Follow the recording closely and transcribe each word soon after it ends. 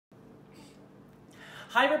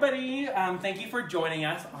Hi everybody, thank you for joining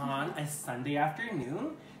us on a Sunday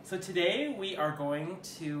afternoon. So today we are going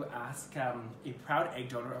to ask a proud egg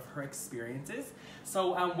donor of her experiences.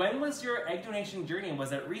 So when was your egg donation journey?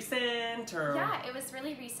 Was it recent or? Yeah, it was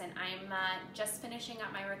really recent. I'm just finishing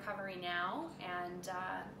up my recovery now and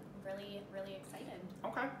really excited.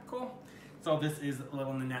 Okay, cool. So this is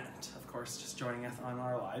little Nanette, of course, just joining us on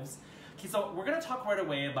our lives. Okay, so we're going to talk right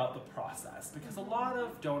away about the process because a lot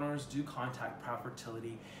of donors do contact Proud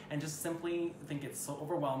Fertility and just simply think it's so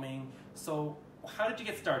overwhelming. So how did you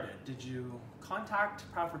get started? Did you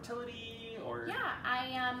contact Proud Fertility or? Yeah,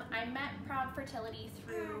 I met Proud Fertility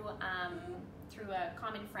through a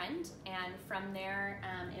common friend, and from there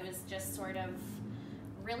it was just sort of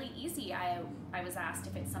really easy. I was asked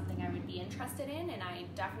if it's something I would be interested in, and I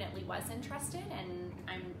definitely was interested, and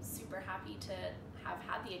I'm super happy to have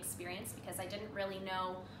had the experience because I didn't really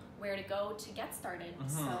know where to go to get started.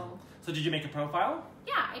 So did you make a profile?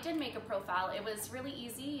 Yeah, I did make a profile. It was really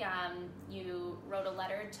easy. You wrote a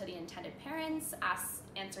letter to the intended parents,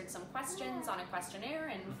 answered some questions on a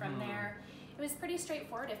questionnaire, and from there it was pretty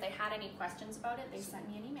straightforward. If they had any questions about it, they sent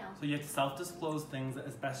me an email. So you have to self-disclose things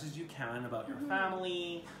as best as you can about your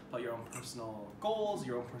family, about your own personal goals,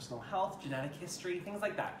 your own personal health, genetic history, things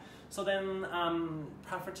like that. So then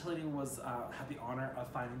Proud Fertility had the honor of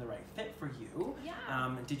finding the right fit for you.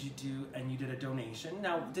 Yeah. You did a donation.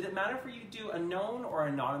 Now, did it matter for you to do a known or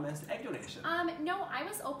anonymous egg donation? No, I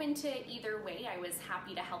was open to either way. I was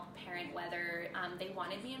happy to help a parent whether they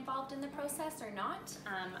wanted me involved in the process or not.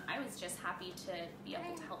 I was just happy to be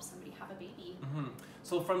able to help somebody have a baby.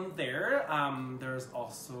 So from there, there's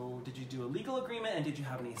also, did you do a legal agreement and did you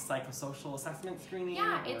have any psychosocial assessment screening?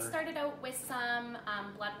 Yeah, it started out with some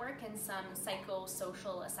blood work and some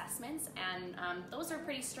psychosocial assessments, and those are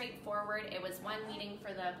pretty straightforward. It was one meeting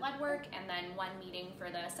for the blood work and then one meeting for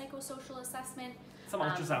the psychosocial assessment. Some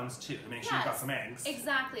ultrasounds too, to make sure you've got some eggs.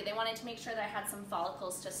 Exactly. They wanted to make sure that I had some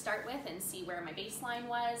follicles to start with and see where my baseline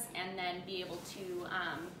was, and then be able to,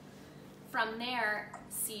 from there,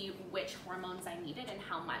 see which hormones I needed and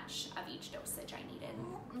how much of each dosage I needed.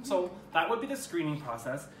 So that would be the screening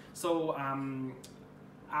process. So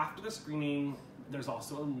after the screening, there's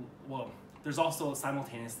also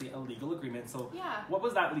simultaneously a legal agreement. So yeah. What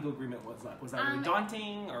was that legal agreement? Was that really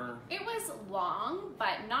daunting or? It was long,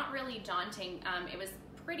 but not really daunting. It was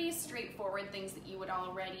pretty straightforward things that you would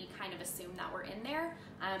already kind of assume that were in there.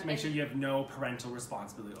 To make sure you have no parental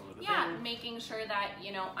responsibility over the baby. Yeah, making sure that,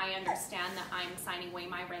 I understand that I'm signing away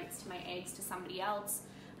my rights to my eggs to somebody else.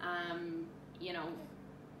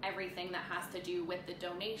 Everything that has to do with the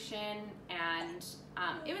donation, and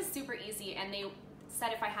it was super easy, and they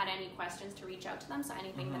said if I had any questions to reach out to them, so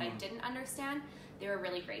anything that I didn't understand, they were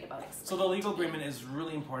really great about explaining. So the legal agreement is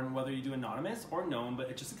really important whether you do anonymous or known, but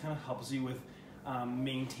it just kind of helps you with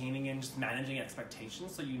maintaining and just managing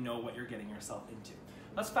expectations so you know what you're getting yourself into.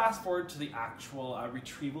 Let's fast forward to the actual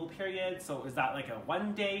retrieval period. So is that like a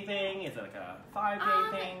 1-day thing? Is it like a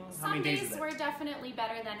 5-day thing? How many days is it? Some days were definitely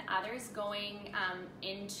better than others. Going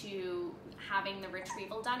into having the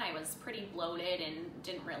retrieval done, I was pretty bloated and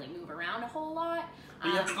didn't really move around a whole lot. But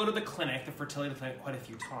you have to go to the clinic, the fertility clinic, quite a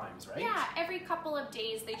few times, right? Yeah, every couple of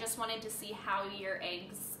days they just wanted to see how your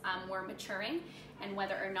eggs were maturing and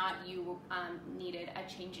whether or not you needed a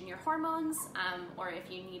change in your hormones or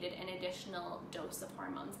if you needed an additional dose of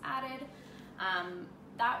hormones added.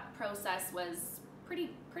 That process was pretty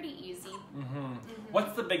easy.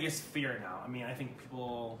 What's the biggest fear now? I mean, I think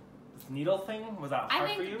people... This needle thing, was that hard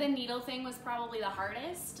for you? I think the needle thing was probably the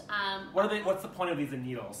hardest. What's the point of these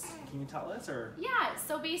needles? Can you tell us? Or? Yeah,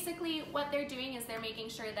 so basically what they're doing is they're making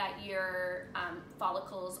sure that your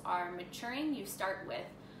follicles are maturing. You start with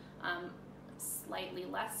slightly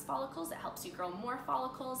less follicles. It helps you grow more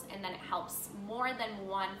follicles, and then it helps more than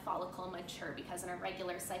one follicle mature, because in a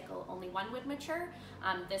regular cycle only one would mature.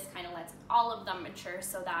 This kind of lets all of them mature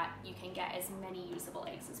so that you can get as many usable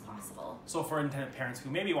eggs as possible. So for intended parents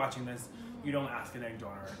who may be watching this, you don't ask an egg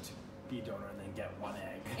donor to be a donor and then get one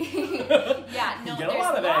egg. Yeah, no, there's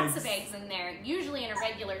lots of eggs in there. Usually in a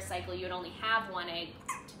regular cycle you would only have one egg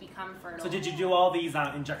to become fertile. So did you do all these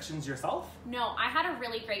injections yourself? No, I had a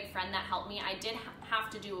really great friend that helped me. I did have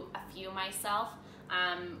to do a few myself,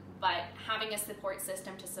 but having a support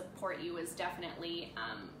system to support you is definitely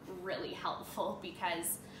really helpful,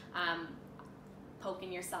 because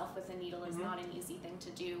poking yourself with a needle is not an easy thing to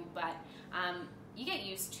do, but you get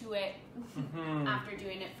used to it after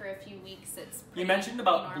doing it for a few weeks. You mentioned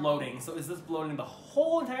about bloating. So is this bloating the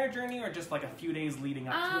whole entire journey or just like a few days leading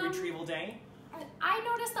up to the retrieval day? I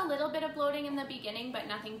noticed a little bit of bloating in the beginning, but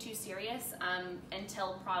nothing too serious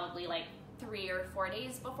until probably like 3 or 4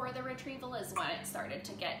 days before the retrieval is when it started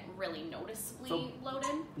to get really noticeably bloated.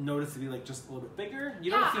 Noticeably, like just a little bit bigger?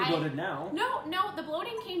 You don't seem bloated now. No, the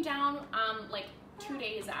bloating came down like 2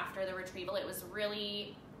 days after the retrieval. It was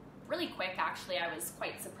really, really quick, actually. I was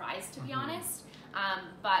quite surprised, to be honest.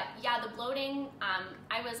 But yeah, the bloating,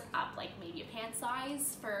 I was up like maybe a pant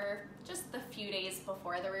size for just the few days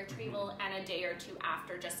before the retrieval and a day or two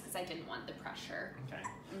after, just because I didn't want the pressure. Okay.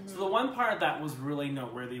 So the one part that was really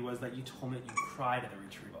noteworthy was that you told me that you cried at the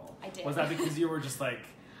retrieval. I did. Was that because you were just like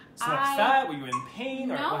so upset? Were you in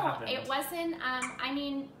pain? Or no, what happened? it wasn't. I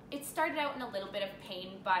mean, it started out in a little bit of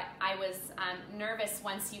pain, but I was nervous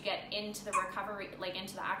once you get into the recovery, like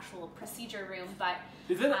into the actual procedure room. But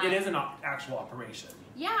it is an actual operation.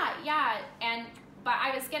 Yeah, but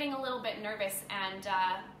I was getting a little bit nervous, and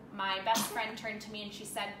my best friend turned to me and she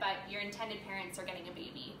said, "But your intended parents are getting a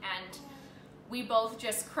baby," and we both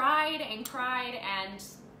just cried, and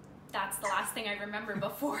that's the last thing I remember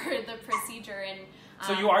before the procedure. And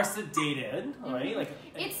so you are sedated, right? Like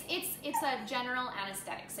it's a general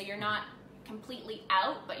anesthetic, so you're not completely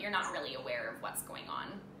out, but you're not really aware of what's going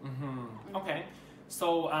on. Okay.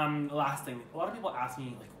 So last thing, a lot of people ask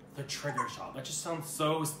me like the trigger shot. That just sounds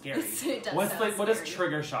so scary. It does what does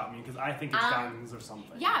trigger shot mean? Because I think it's guns or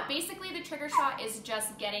something. Yeah, basically the trigger shot is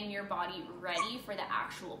just getting your body ready for the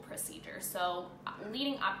actual procedure. So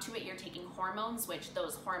leading up to it, you're taking hormones, which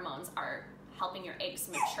those hormones are helping your eggs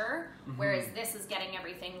mature, whereas this is getting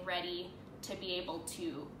everything ready to be able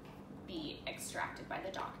to be extracted by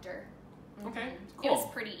the doctor. Okay, cool. It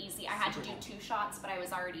was pretty easy. I had to do 2 shots, but I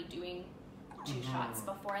was already doing 2 shots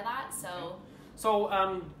before that, so... Okay.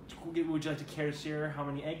 So, would you like to share how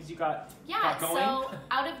many eggs you got going? So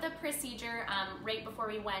out of the procedure, right before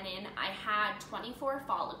we went in, I had 24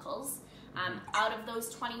 follicles. Out of those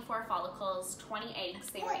 24 follicles, 20 eggs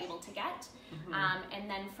they were able to get. And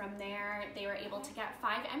then from there, they were able to get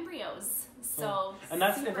 5 embryos. So and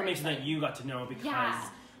that's information that you got to know because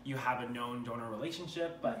you have a known donor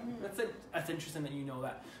relationship, but that's interesting that you know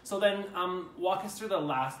that. So then walk us through the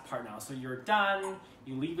last part now. So you're done,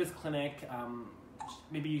 you leave this clinic.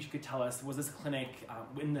 Maybe you could tell us, was this clinic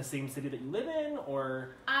in the same city that you live in,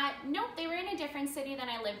 or? Nope, they were in a different city than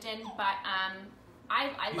I lived in, but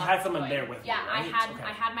I you had someone there with you, right?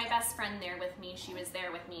 I had my best friend there with me. She was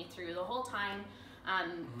there with me through the whole time.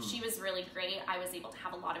 She was really great. I was able to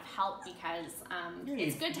have a lot of help because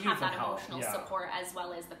it's good to have that emotional support as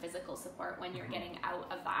well as the physical support when you're getting out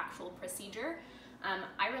of the actual procedure.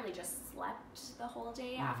 I really just slept the whole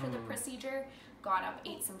day after the procedure, got up,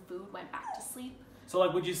 ate some food, went back to sleep. So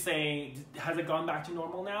like, would you say, has it gone back to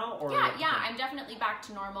normal now? Or yeah, I'm definitely back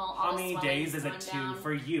to normal. How many days is it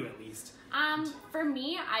for you at least? For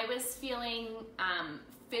me, I was feeling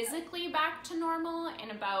physically back to normal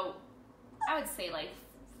in about, I would say like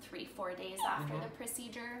 3-4 days after the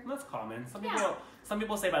procedure. That's common. Some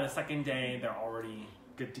people say by the second day they're already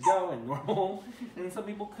good to go and normal, and some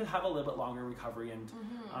people could have a little bit longer recovery. And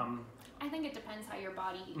I think it depends how your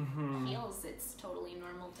body feels. It's totally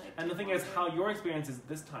normal to. And the thing is, how your experience is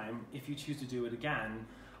this time, if you choose to do it again,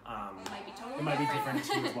 it might be different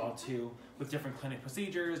too as well too, with different clinic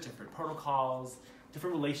procedures, different protocols,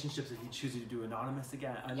 different relationships if you choose to do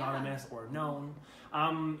anonymous or known.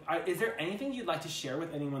 Is there anything you'd like to share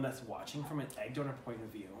with anyone that's watching from an egg donor point of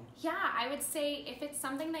view? Yeah, I would say if it's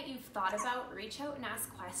something that you've thought about, reach out and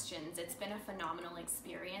ask questions. It's been a phenomenal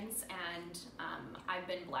experience, and I've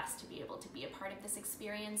been blessed to be able to be a part of this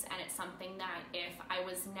experience, and it's something that if I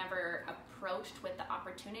was never approached with the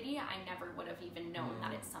opportunity, I never would have even known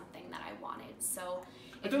that it's something that I wanted. So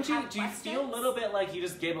but do you feel a little bit like you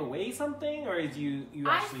just gave away something, or do you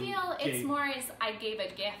actually I feel it's more as I gave a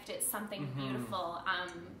gift. It's something beautiful.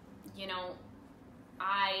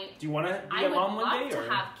 Do you want to be a mom one day? I would love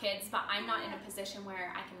to have kids, but I'm not in a position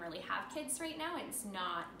where I can really have kids right now. It's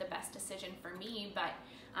not the best decision for me, but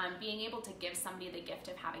being able to give somebody the gift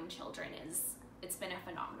of having children it's been a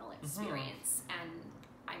phenomenal experience, and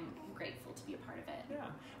I'm grateful to be a part of it. Yeah,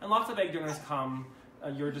 and lots of egg donors come.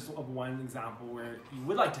 You're just one example where you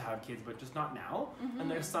would like to have kids, but just not now. And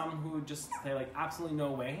there's some who just say like, absolutely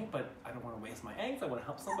no way, but I don't want to waste my eggs. I want to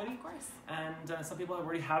help somebody. Of course. And some people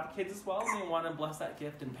already have kids as well, and they want to bless that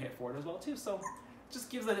gift and pay it forward as well too. So it just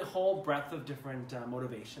gives a whole breadth of different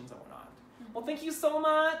motivations and whatnot. Well, thank you so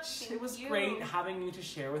much. It was great having you to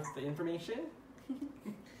share with the information.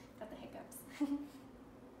 Got the hiccups.